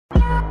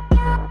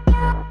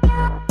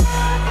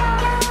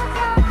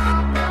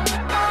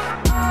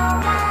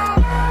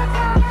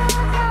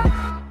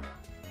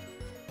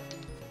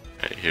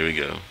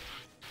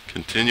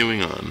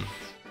Continuing on.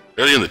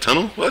 Already in the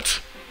tunnel?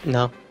 What?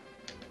 No.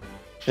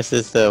 This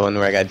is the one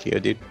where I got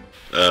Geodude.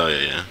 Oh, yeah,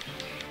 yeah.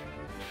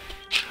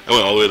 I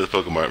went all the way to the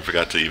Pokemart and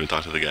forgot to even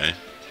talk to the guy.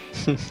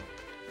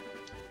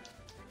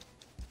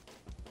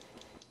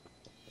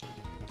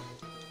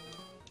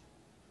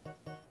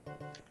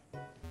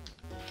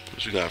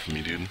 What you got for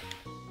me, dude?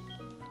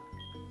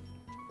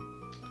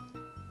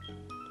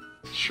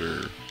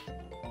 Sure.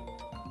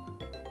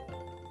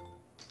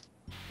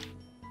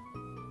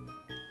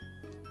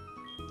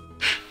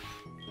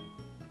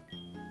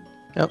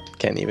 Nope,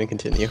 can't even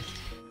continue.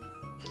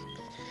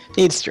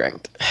 Need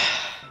strength.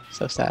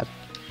 So sad.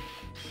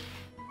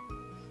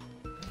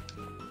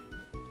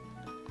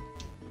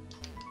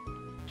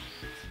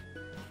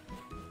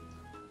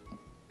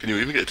 Can you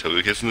even get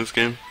Togekiss in this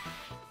game?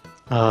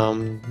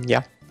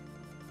 Yeah.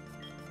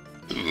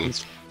 Ooh.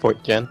 He's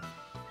 4th gen.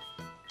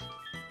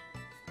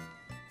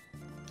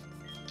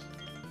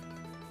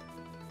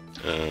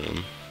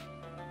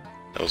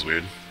 That was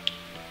weird.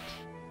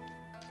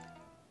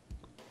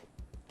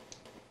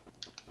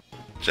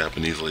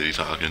 Japanese lady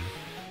talking.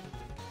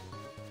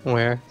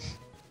 Where?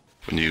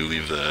 When you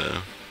leave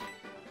the...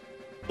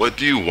 What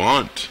do you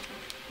want?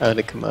 Oh,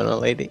 the kimono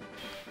lady.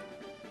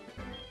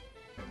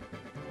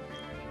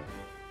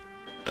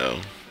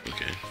 Oh,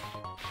 okay.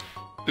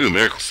 Ooh,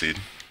 Miracle Seed.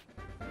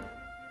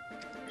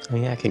 Oh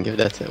yeah, I can give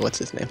that to, what's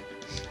his name?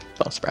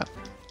 Bellsprout.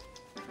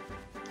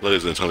 I thought he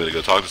was gonna tell me to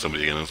go talk to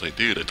somebody again. I was like,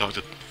 dude, I talked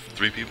to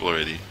 3 people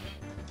already.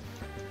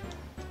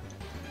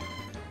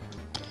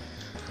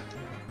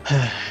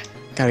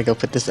 Gotta go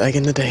put this egg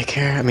in the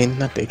daycare. I mean,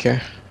 not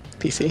daycare.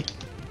 PC.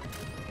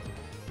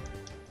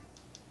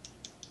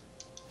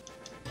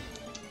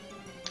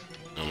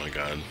 Oh my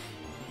god.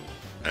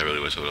 I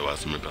really wish I would've bought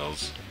some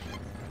repels.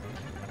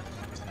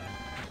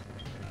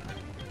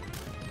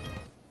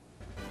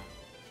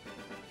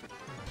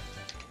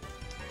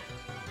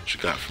 What you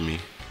got for me,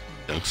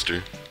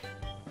 youngster?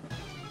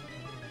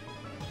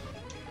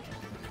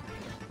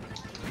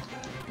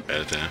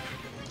 Rattata.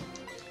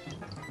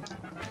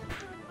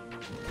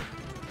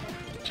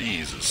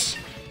 Jesus.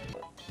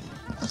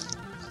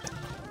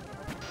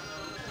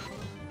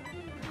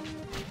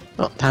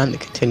 Well, time to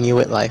continue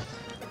with life.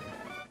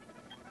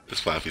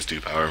 This Flappy's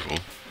too powerful.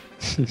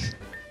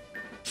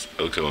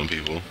 So killing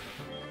people.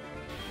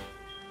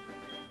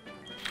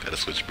 Gotta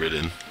switch Brit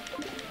in.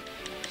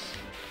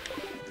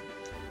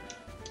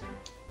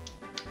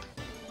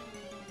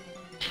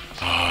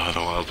 Ah,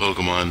 the wild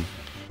Pokemon.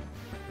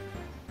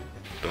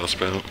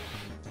 Bellsprout.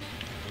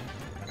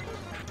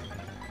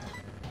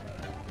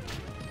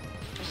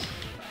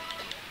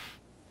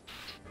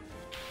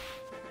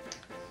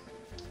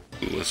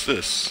 Ooh, what's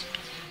this?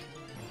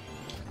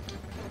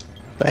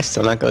 But I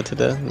still not go to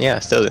the... Yeah, I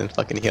still didn't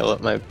fucking heal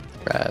up my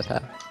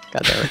Rattata.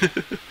 God damn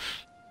it.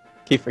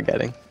 Keep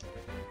forgetting.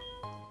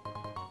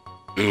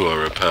 Ooh, a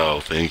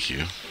repel, thank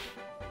you.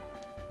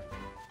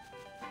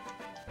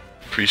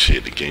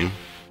 Appreciate the game.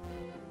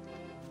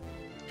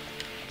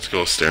 Let's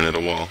go staring at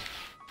a wall.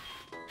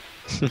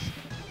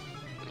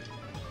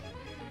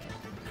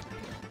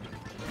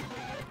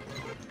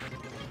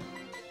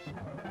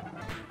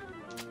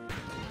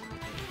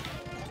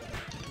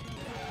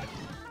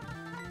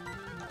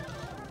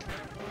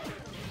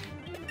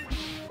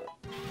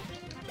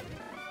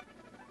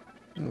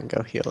 I'm gonna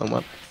go heal him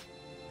up.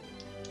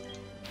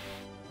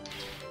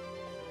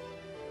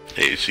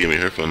 Hey, she gave me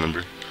her phone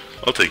number.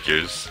 I'll take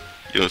yours.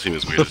 You don't seem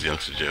as weird as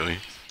youngster Joey.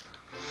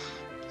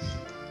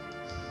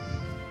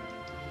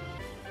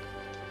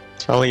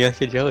 What's wrong with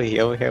Youngster Joey? He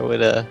over here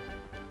with a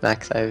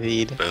max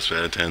IV. Best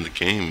Rattata in the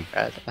game.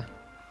 Rattata.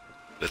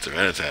 That's a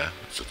Rattata.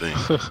 That's the thing.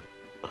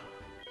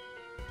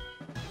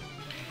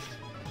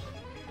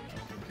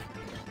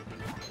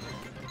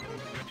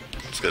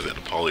 This guy's got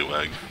a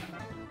Poliwag.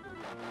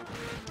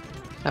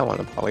 I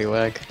want a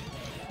Poliwag.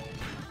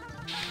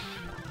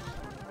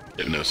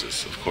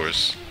 Hypnosis, of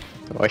course.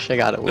 I wish I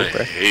got a I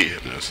Wooper. hate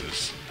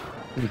Hypnosis.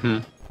 Mm-hmm.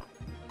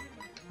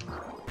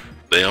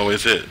 They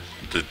always hit.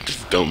 They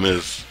just don't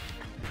miss.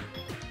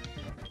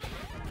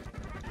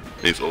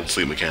 These old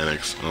sleep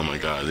mechanics. Oh my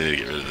god, they need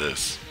to get rid of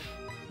this.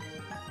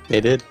 They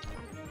did.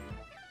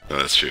 No,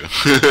 that's true.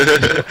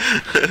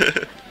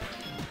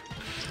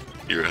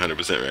 You're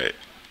 100% right.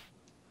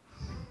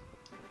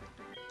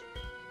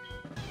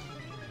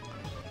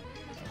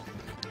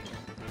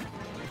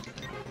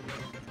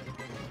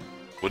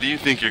 What do you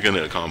think you're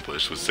gonna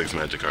accomplish with 6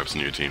 Magikarps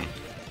in your team?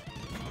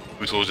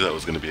 Who told you that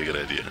was gonna be a good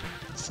idea?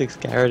 6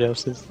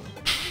 Gyarados.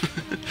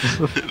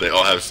 They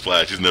all have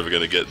Splash, he's never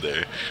gonna get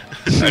there.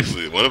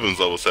 Actually, one of them's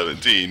level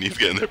 17, he's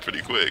getting there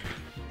pretty quick.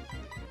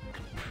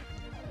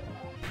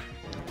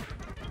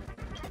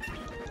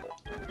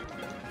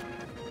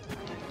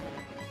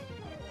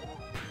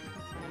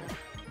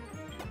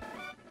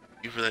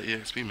 Thank you for that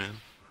EXP, man.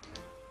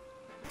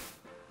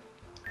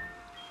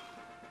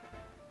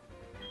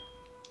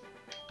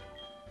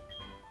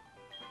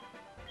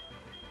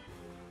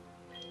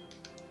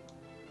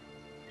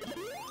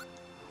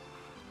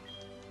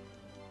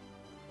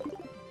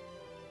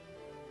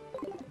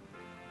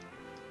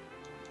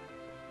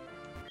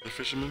 The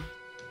fisherman?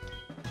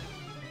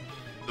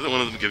 Doesn't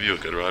one of them give you a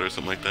good rod or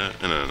something like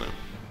that? No.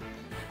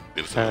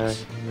 It's I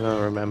don't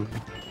remember.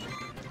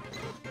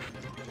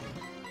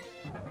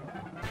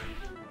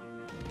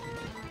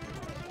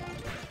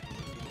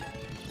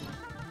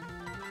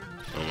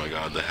 Oh my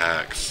god, the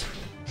hacks.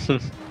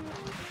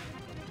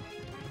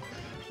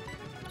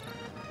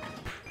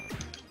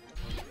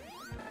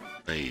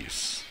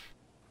 Nice.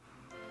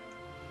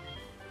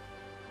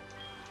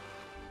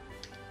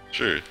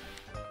 Sure.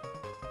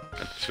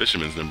 Got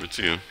Fisherman's number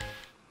 2.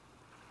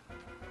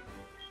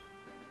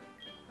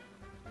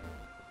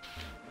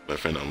 My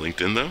friend on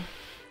LinkedIn though?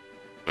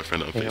 My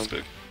friend on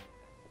Facebook.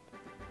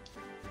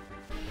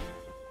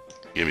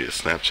 Give me a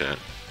Snapchat.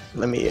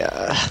 Let me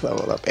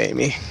level up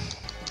Amy.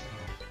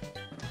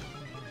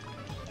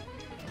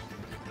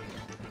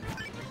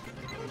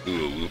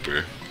 Ooh, a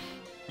whooper.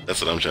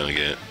 That's what I'm trying to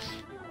get.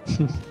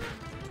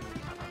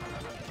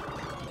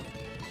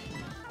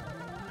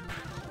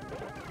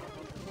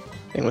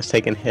 Thing was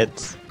taking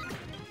hits.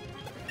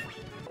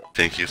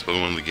 Tankiest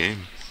Pokemon in the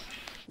game.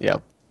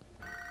 Yep.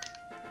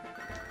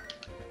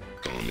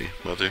 Calling me,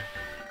 mother.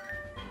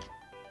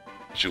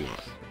 What you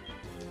want?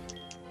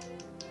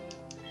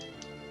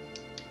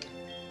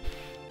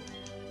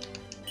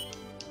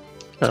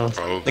 Oh,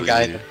 Probably the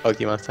guy in the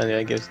Pokemon Center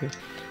that gives you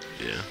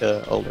yeah.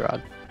 the old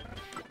rod.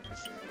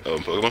 Oh,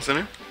 in Pokemon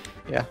Center?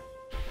 Yeah.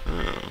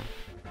 Oh.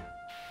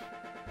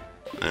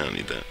 I don't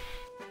need that.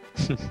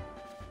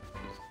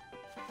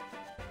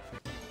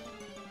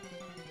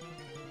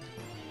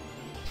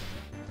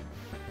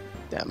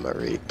 Damn, a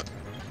reap.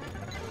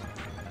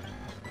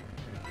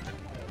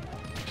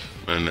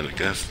 Running out of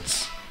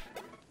guests.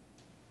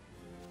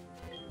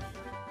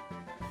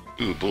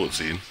 Ooh, Bullet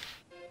Seed.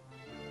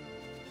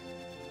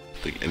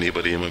 Think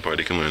anybody in my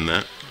party can learn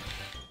that.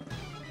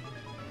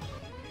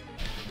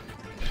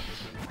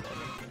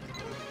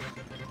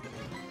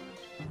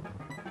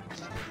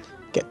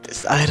 Get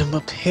this item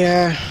up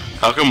here.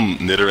 How come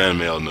Nidoran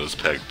male knows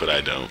peck, but I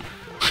don't?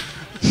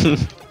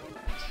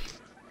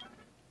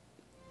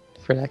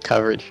 For that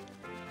coverage.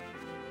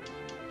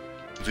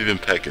 It's even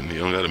pecking. He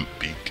don't got a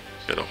beak.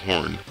 He got a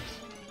horn.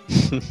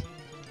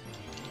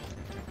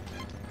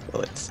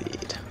 Bullet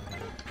seed.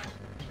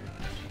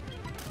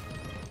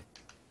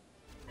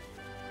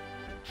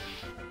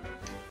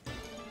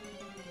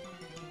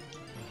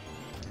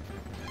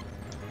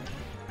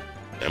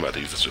 I'm about to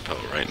use this repel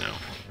right now.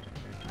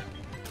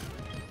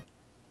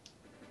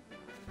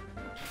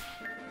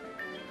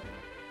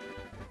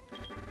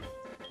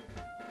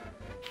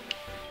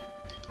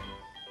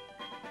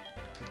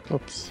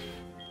 Oops.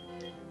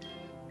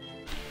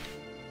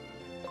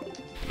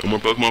 No more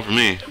Pokemon for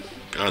me.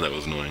 God, that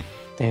was annoying.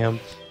 Damn.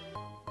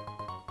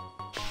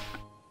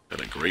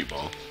 Got a great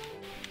ball.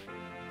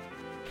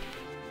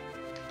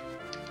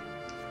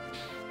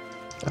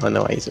 I don't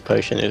know why I use a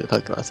potion in the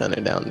Pokemon Center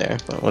down there,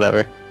 but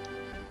whatever.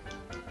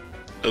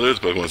 Oh, there's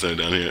a Pokemon Center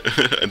down here.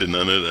 I did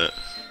not know that.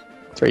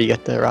 That's where you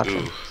get the rock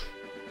from. Ooh.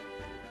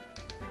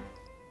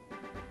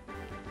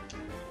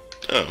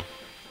 Oh.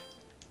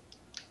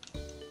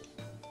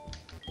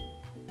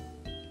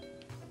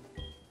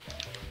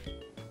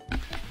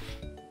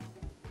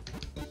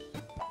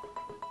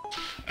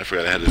 I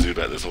forgot I had a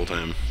Zubat this whole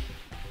time.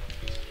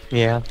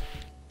 Yeah.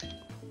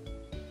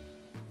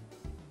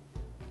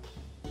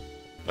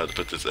 About to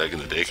put this egg in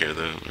the daycare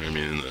though, or I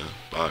mean in the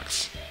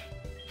box.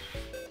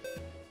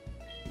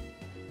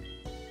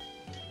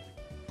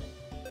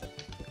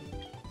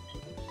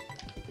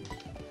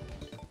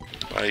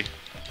 Bye.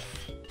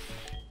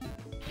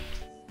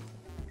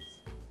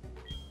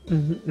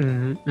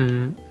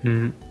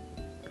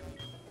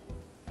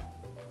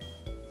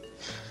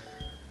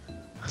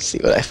 Let's see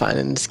what I find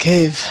in this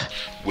cave.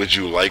 Would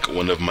you like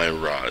one of my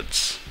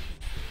rods?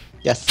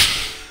 Yes.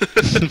 I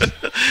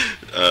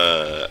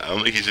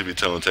don't think you should be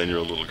telling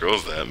 10-year-old little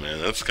girls that, man.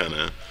 That's kind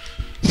of...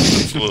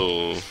 That's a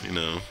little, you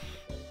know...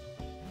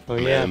 Oh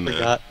yeah, I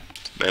forgot.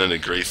 Man in a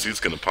gray suit's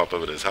gonna pop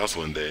up at his house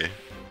one day.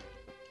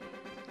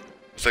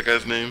 What's that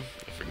guy's name?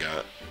 I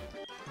forgot.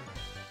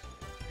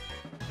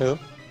 Who?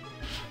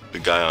 The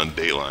guy on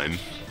Dateline.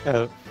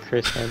 Oh,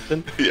 Chris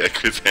Hansen? Yeah,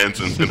 Chris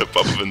Hansen's gonna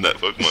pop up in that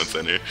Pokemon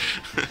Center.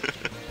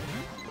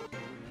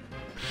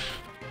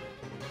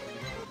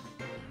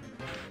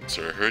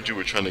 So I heard you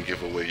were trying to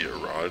give away your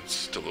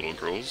rods to little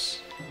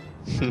girls.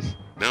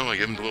 No, I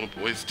give them to little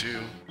boys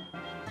too.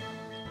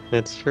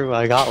 It's true,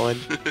 I got one.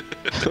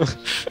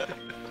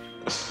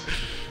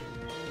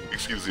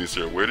 Excuse me,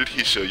 sir, where did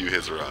he show you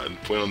his rod?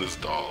 Point on this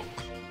doll.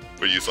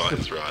 Where you saw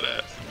his rod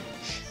at.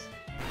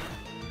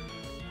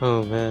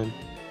 Oh man.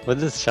 What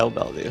does Shell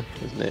Bell do?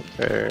 Isn't it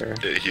for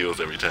It heals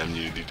every time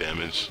you do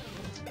damage.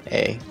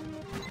 A?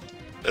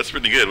 That's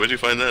pretty good. Where'd you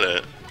find that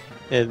at?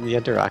 You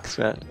had to Rock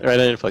Smash. Right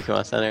in the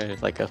Pokemon Center,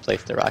 there's like a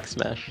place to Rock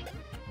Smash.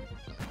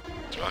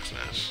 It's Rock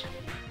Smash.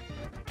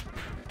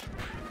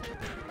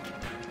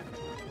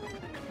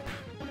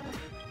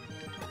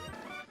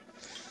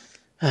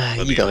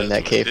 You go in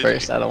that cave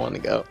first, I don't want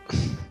to go.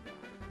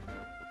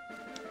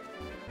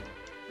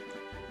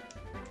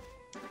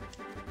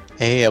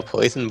 Hey, a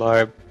poison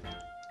barb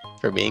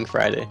for being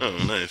Friday. Oh,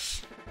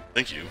 nice.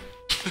 Thank you.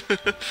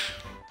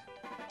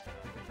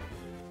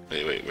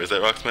 Wait, where's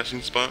that rock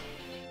smashing spot?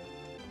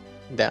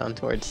 Down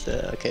towards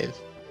the cave.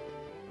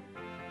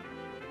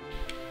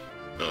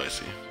 Oh, I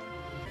see.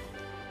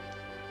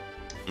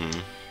 I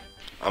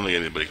don't think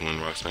anybody can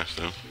win rock smash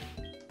though.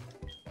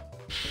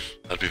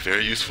 That'd be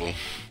very useful.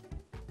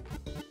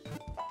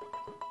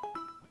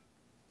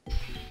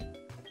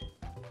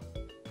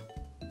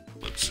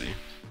 Let's see.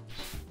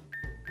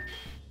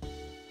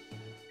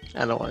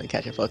 I don't want to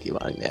catch a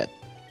Pokemon yet.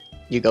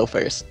 You go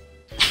first.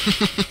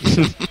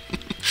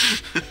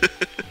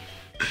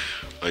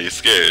 Are you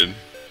scared?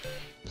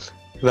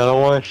 I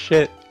don't want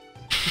shit.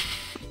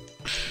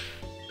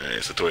 Alright,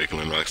 Satori can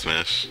win rock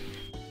smash.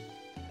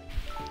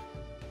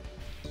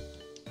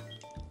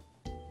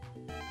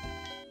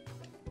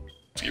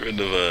 Let's get rid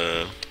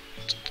of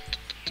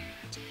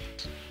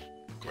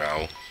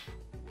Growl.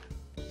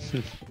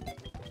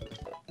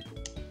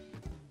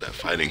 That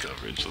fighting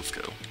coverage, let's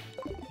go.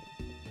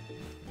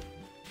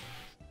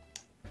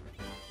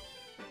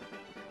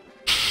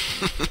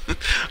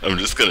 I'm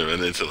just gonna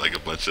run into like a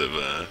bunch of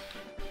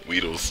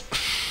Weedles.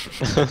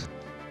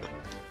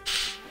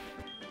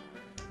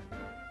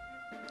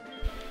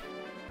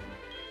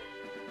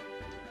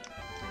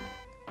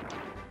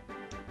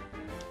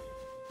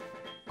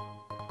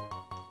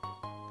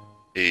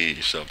 Hey,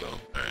 Shellbell.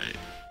 Alright.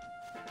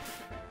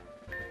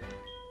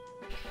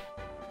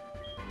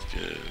 Let's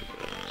get,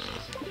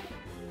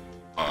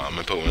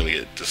 my Pokemon gonna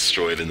get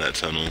destroyed in that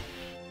tunnel.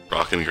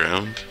 Rock and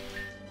ground.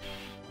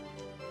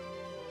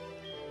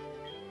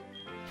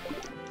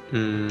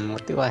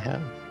 What do I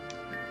have?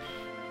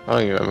 I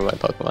don't even remember my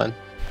Pokemon.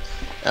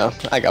 Oh,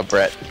 I got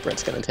Brett.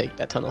 Brett's gonna take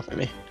that tunnel for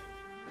me.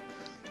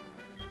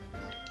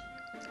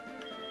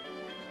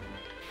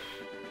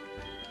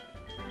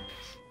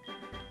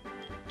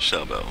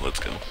 Shellbell, let's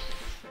go.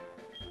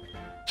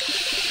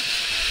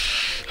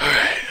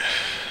 Alright.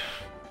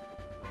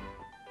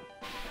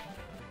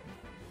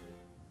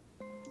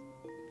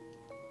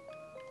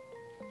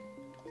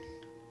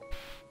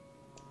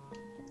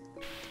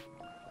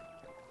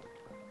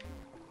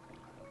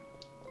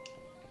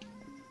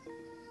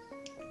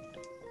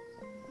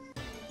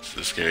 This is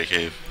a scary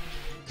cave.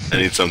 I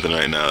need something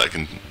right now that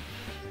can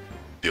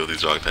deal with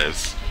these rock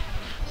types.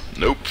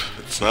 Nope,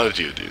 it's not a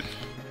Geodude.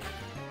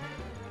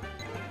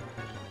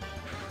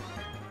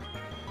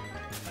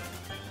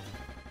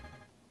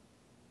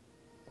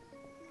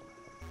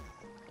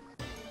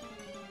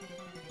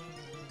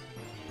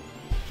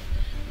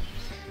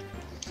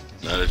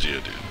 Not a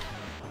Geodude.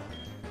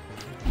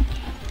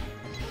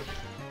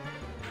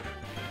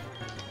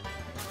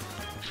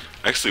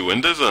 Actually,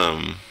 when does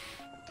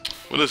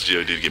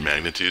Geodude get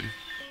magnitude?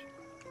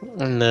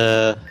 In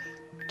the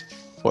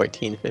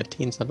 14,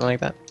 15, something like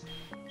that.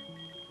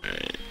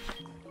 Alright.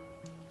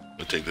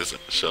 We'll take this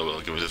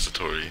Shellbell, give it to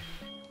Satori.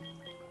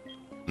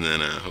 And then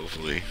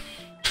hopefully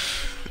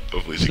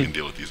hopefully she can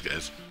deal with these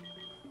guys.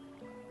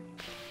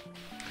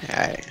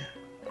 Alright.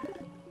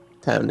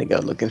 Time to go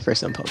looking for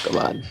some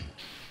Pokemon.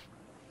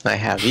 I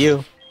have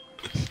you.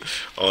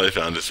 All I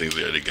found is things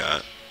we already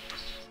got.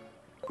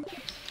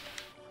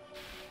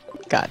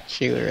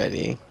 Got you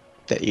already.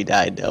 That you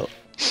died though.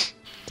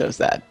 Does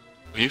that.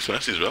 Can you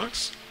smash these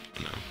rocks?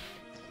 No.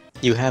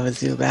 You have a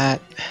Zubat.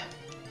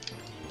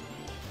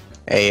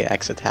 Hey,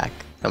 X attack.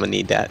 I'm gonna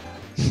need that.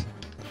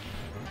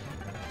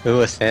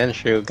 Ooh, a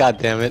Sandshrew. God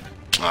damn it.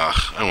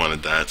 Ah, I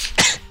wanted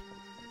that.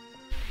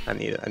 I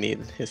need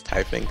his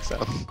typing,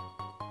 so.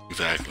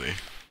 Exactly.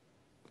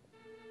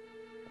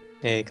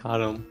 Hey, caught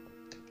him.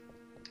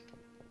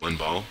 One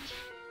ball.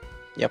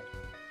 Yep.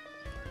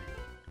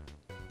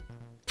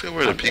 Is that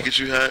wearing a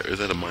Pikachu hat, or is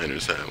that a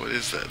miner's hat? What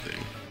is that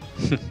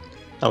thing?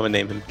 I'm gonna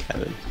name him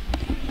Kevin.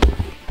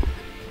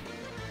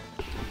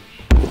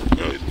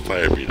 Oh, he's a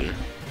fire breather.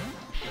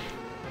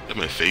 Got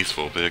my face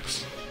full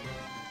pics.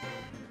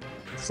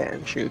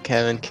 Sandshrew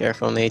Kevin,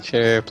 careful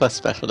nature, plus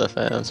special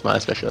defense,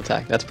 minus special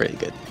attack. That's pretty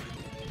good.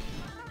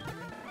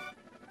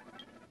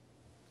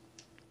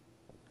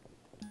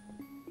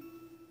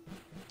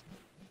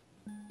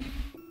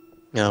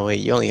 No, wait,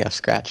 you only have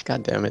Scratch.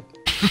 God damn it.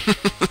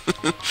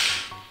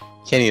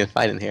 Can't even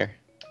fight in here.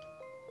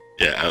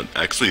 Yeah,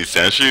 actually,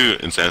 Sandshrew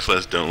and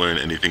Sandslash don't learn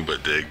anything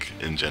but Dig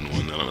in Gen 1.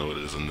 I don't know what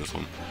it is in this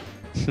one.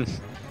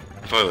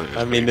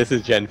 I mean, this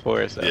is Gen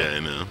 4, so... Yeah, I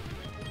know.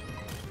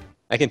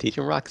 I can teach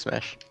him Rock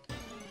Smash.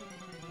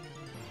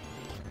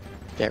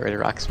 Get rid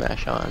of Rock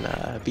Smash on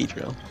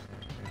Beedrill.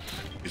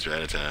 He's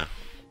Rattata.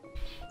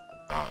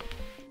 Ah.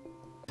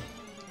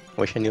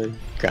 Wish I knew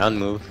a ground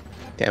move.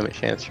 Damn it,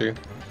 Sandshrew.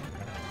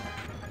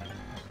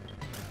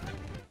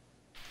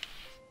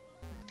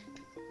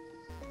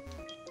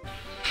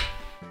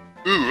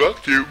 Ooh,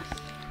 Rock Cube!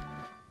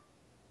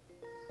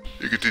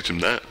 You could teach him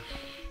that.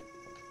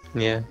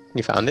 Yeah,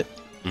 you found it?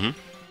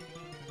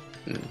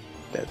 Mm-hmm.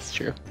 That's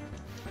true.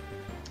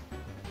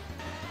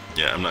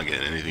 Yeah, I'm not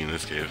getting anything in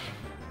this cave.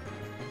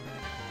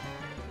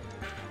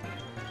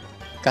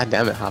 God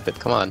damn it, Hoppit,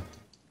 come on.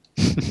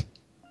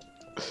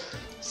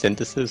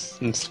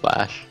 Synthesis and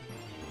Splash.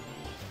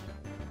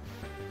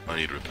 I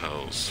need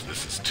repels.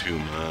 This is too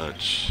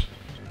much.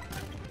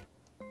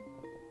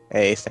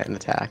 A stand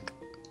attack.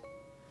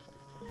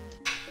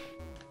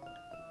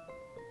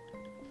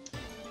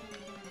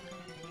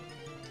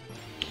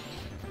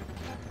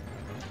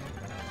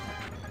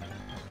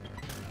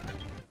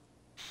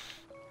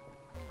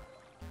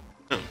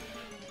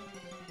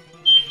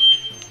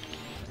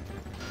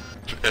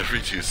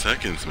 Every 2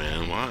 seconds,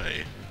 man.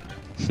 Why?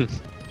 Alright,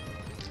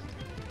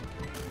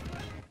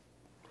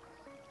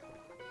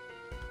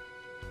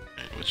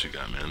 what you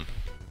got, man?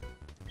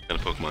 What kind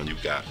of Pokemon you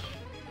got?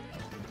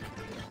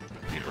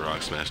 You get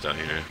Rock Smashed out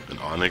here. An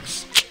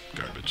Onyx?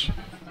 Garbage.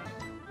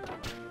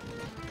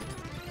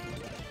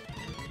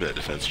 That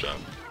defense drop.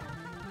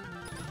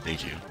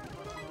 Thank you.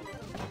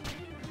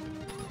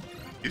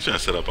 He's trying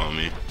to set up on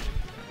me.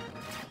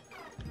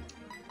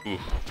 Ooh.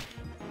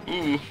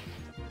 Ooh.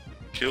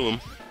 Kill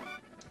him.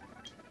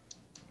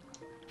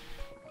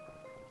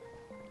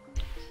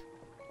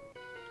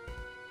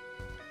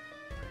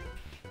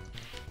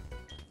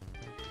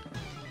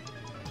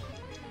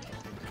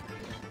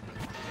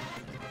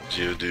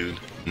 Geodude,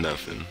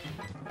 nothing.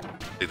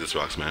 Take this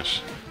Rock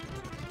Smash.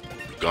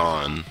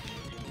 Gone.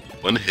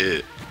 1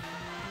 hit.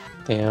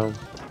 Damn.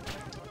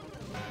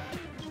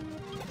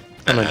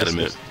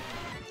 That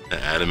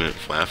adamant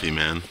Flaffy,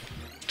 man.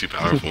 Too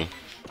powerful.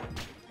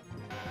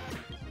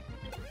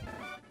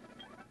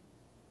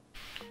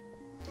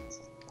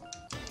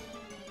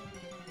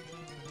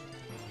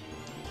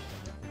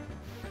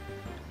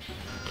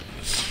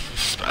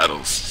 This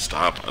battles.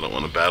 Stop. I don't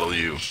want to battle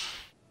you.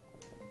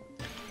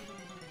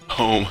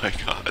 Oh my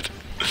god.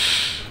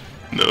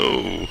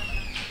 No.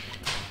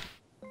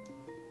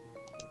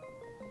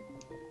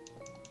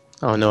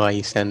 Oh no, I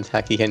use stand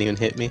attack, he can't even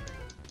hit me.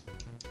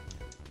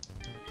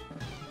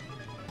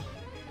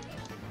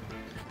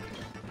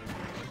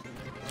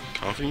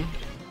 Coffee?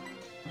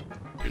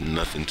 You're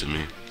nothing to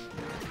me.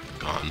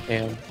 Gone.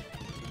 Damn.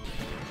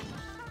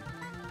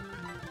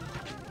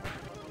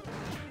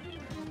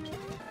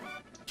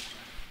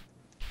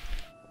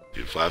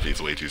 Dude,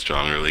 Flaffy's way too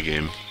strong early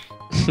game.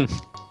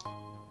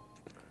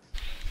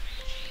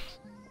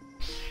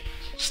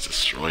 Just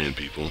destroying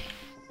people.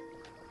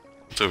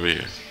 What's over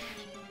here?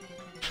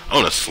 I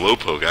want a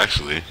Slowpoke,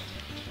 actually.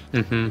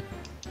 Mm-hmm.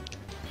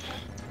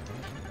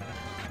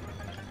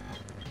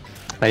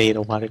 I need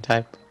a water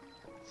type.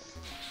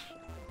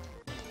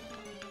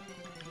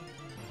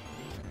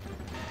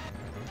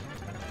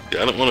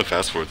 Yeah, I don't want to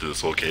fast forward through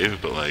this whole cave,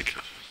 but like,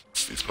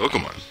 it's these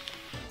Pokemon.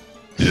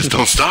 They just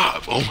don't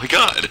stop. Oh my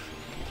god.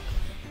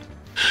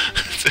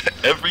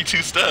 Every 2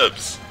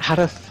 steps. How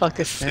the fuck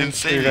is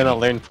insane. you're gonna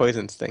learn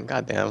Poison Sting?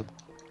 Goddamn.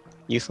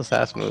 Useless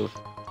ass move.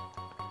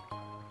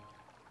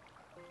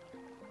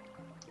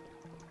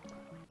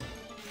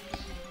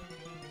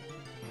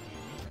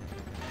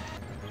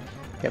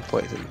 Get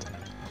poisoned.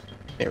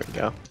 There we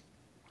go.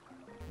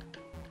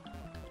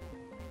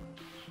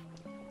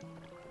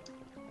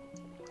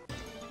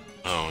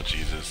 Oh,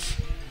 Jesus.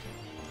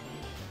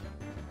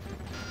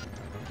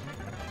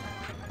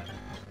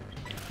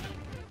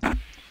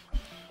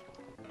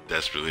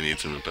 Desperately need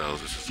some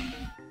repels. This is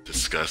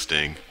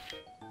disgusting.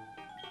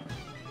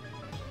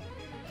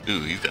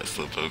 Ooh, he's got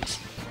Slowpokes.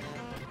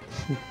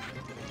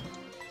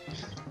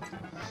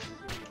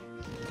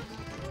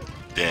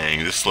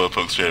 Dang, this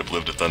Slowpoke straight up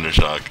lived a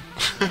Thundershock.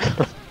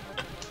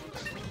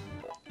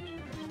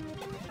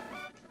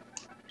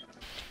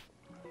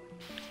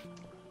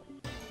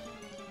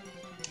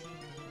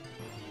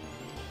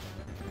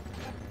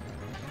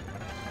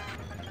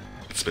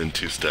 It's been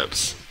 2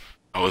 steps.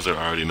 How is there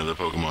already another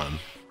Pokemon?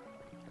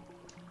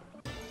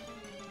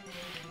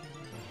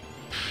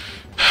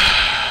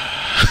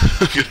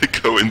 I'm gonna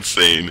go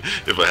insane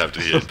if I have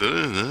to hear it.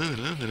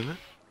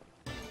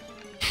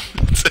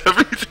 It's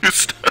every 2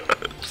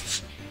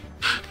 steps.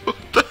 What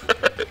the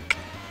heck?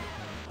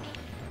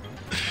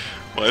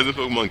 Why doesn't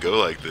Pokemon go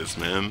like this,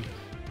 man?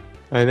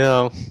 I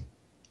know.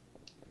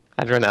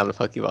 I'd run out of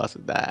Pokeballs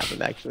if that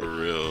happened, actually. For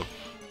real.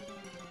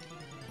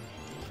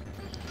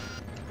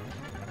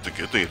 It's a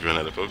good thing if you run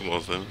out of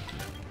Pokeballs then.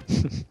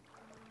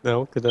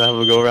 No, because then I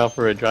would go around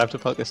for a drive to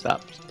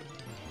Pokestops.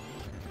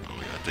 Oh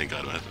my god, thank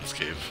god I'm out of this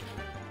cave.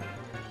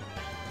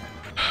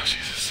 Oh,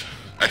 Jesus.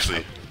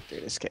 Actually,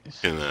 Through this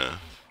case. in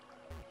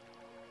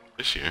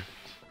this year.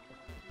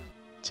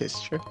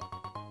 Tis true.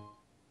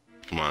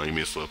 Come on, give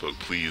me a Slowpoke,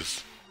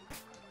 please.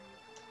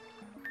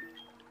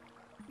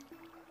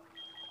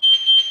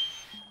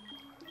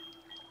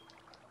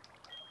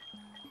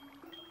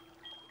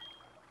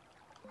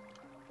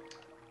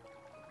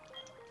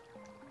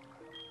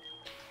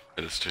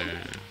 Register.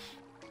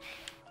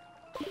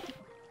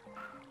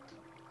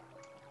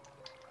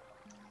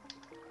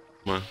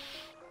 Come on.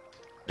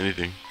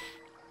 Anything.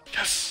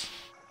 Yes!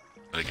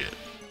 What I get?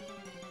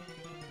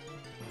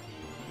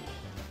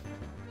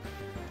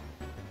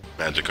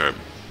 Magikarp.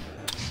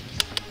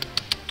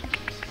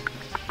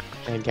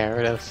 And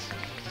Gyarados.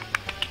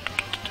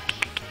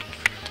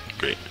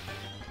 Great.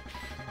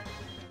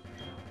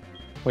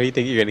 What do you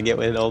think you're gonna get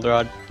with an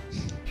Oldrod?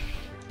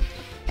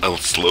 A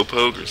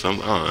Slowpoke or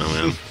something? I don't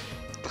know, man.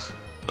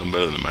 I'm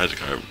better than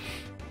Magikarp.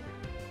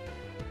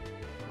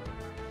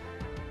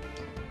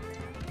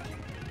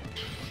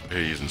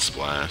 They're using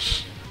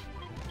splash.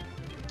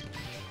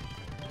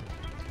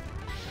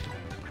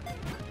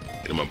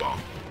 Get him my ball.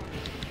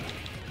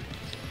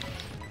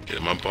 Get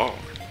him my ball.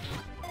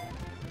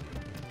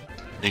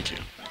 Thank you.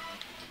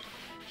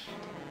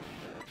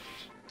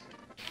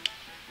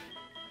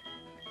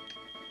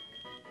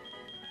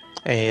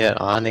 Hey,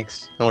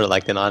 Onyx. I would've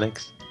liked an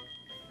Onyx.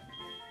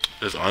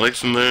 There's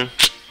Onyx in there?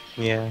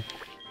 Yeah.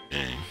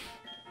 Dang.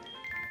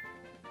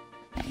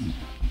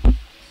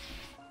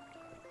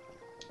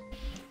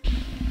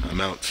 I'm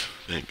out.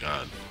 Thank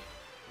God.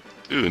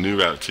 Ooh, a new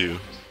route too.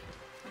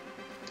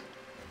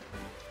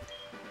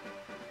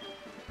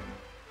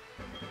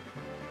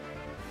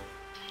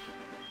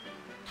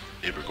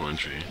 Apricorn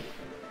tree.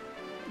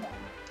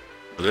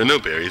 Are there no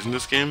berries in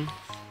this game?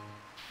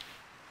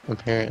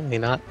 Apparently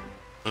not.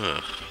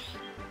 Ugh.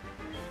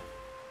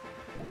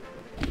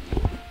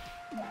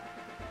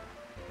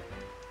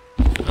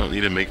 I don't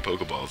need to make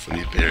Pokeballs, I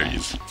need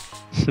berries.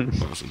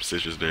 I want some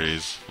citrus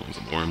berries, I want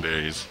some orange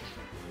berries.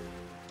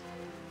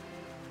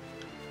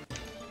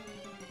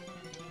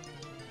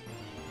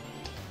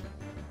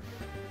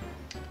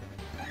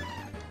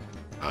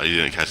 Oh, you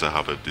didn't catch that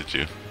hop up, did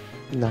you?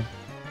 No.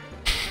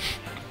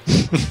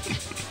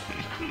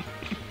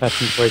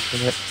 That's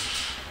unfortunate.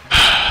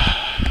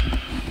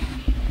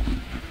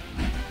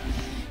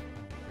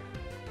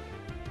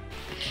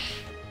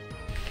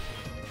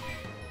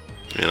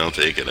 I mean, I'll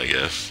take it, I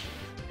guess.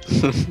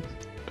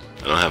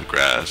 I don't have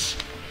grass.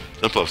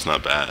 Sunpuff's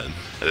not bad.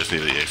 I just need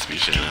the XP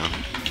channel.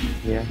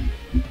 Yeah.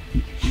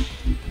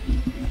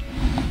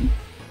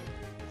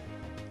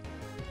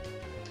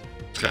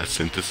 It's got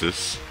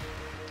synthesis.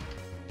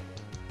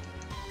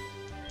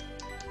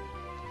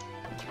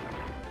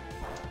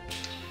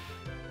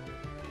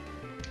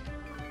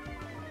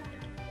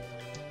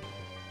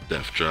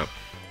 Death drop.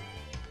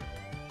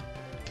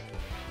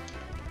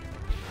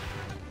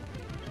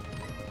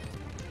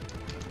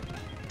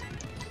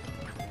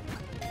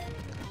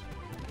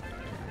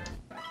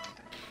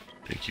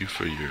 Thank you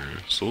for your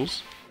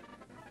souls.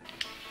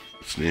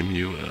 Let's name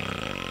you,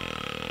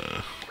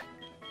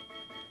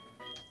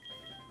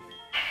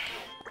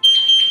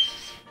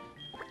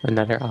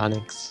 Another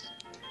Onyx.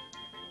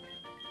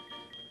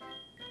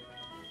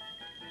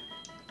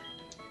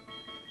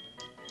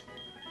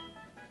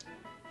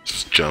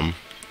 just Jum.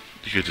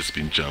 You could just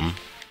be Jum.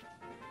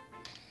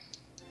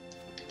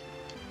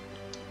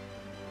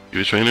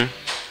 You a trainer?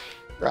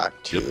 Rock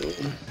Tomb.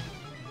 Yep.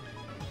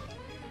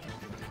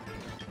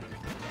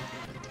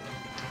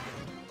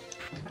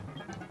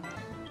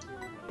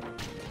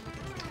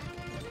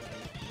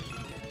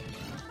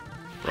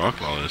 Rock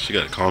Wallace, you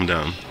gotta calm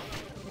down.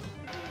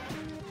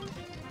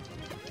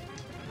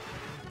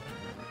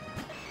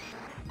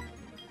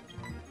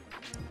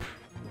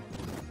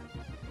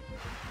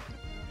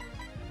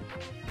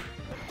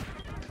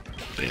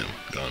 Damn,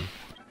 gone.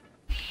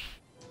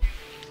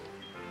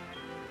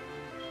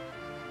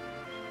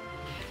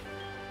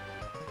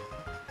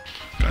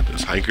 Got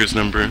this hiker's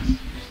number.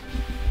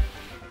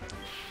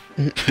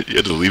 You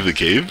had to leave the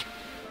cave?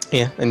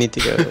 Yeah, I need to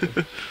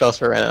go.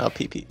 Elsewhere ran out of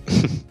PP.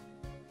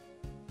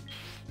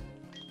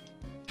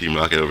 Team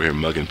Rocket over here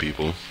mugging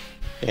people.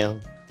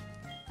 Damn.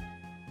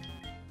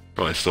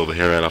 Probably stole the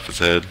hair right off his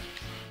head.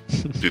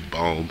 Dude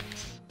bald.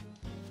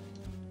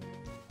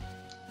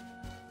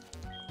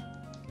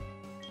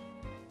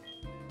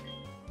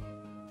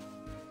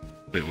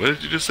 Wait, what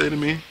did you just say to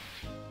me?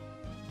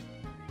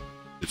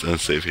 It's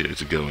unsafe here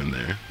to go in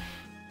there.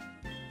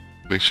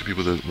 Make sure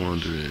people don't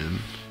wander in.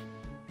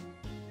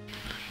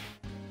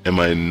 Am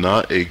I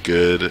not a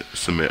good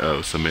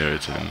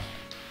Samaritan?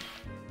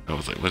 I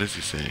was like, what is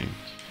he saying?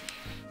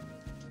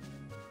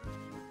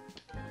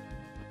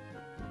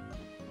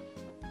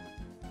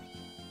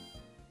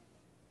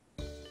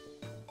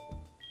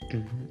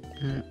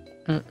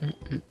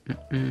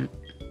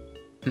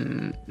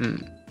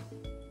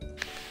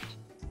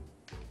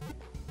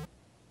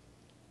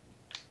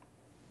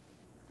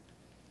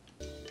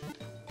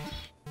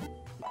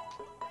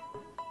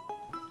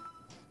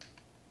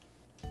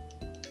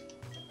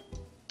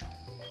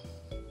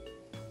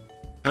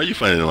 How are you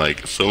finding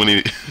like so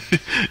many?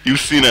 You've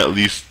seen at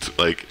least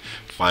like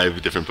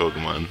 5 different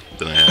Pokemon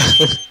than I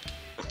have.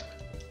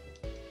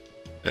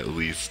 At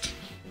least.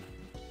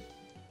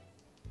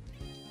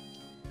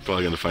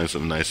 Probably gonna find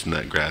something nice in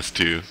that grass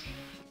too.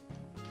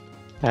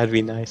 That'd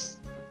be nice.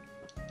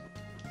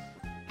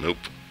 Nope.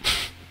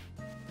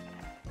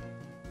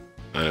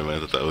 I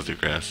thought that was your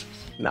grass.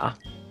 Nah,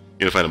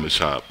 You're gonna find him in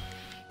shop.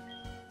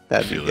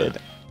 that'd be Feel good.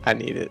 that. I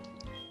need it.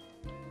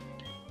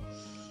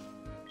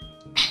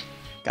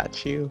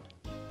 Got you.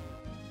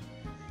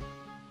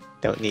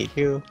 Don't need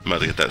you. I'm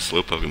about to get that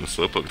Slowpoke in the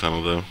Slowpoke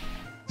tunnel though.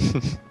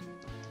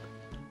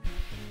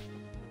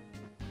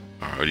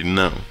 I already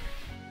know.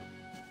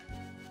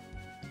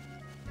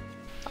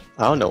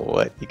 I don't know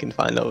what you can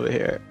find over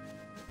here.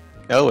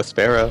 Oh, a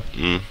Sparrow.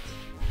 And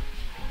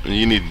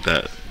you need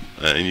that.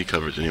 You need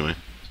coverage anyway.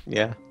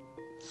 Yeah.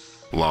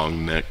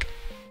 Long neck.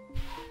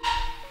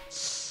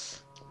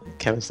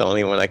 Kevin's the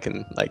only one I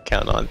can like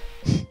count on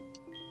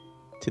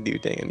to do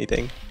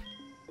anything.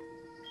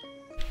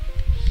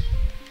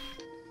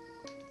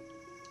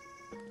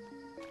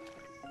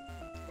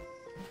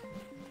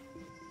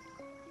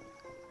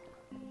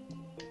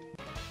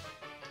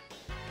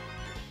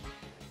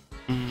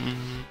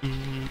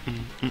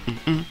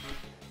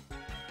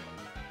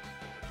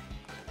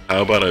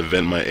 How about I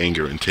vent my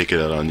anger and take it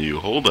out on you?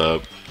 Hold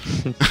up.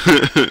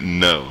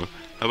 No.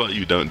 How about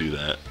you don't do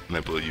that? And I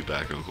blow you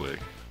back real quick.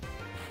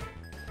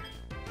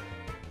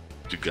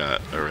 You got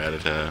a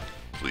Rattata?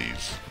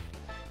 Please.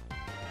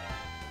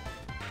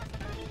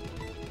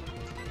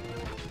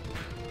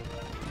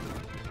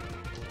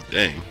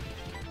 Dang.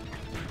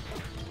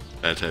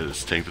 Rattata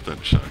just tanked the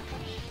Thundershock.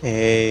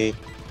 Hey.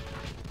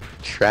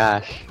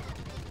 Trash.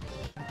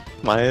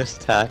 Minus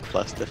attack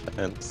plus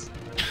defense.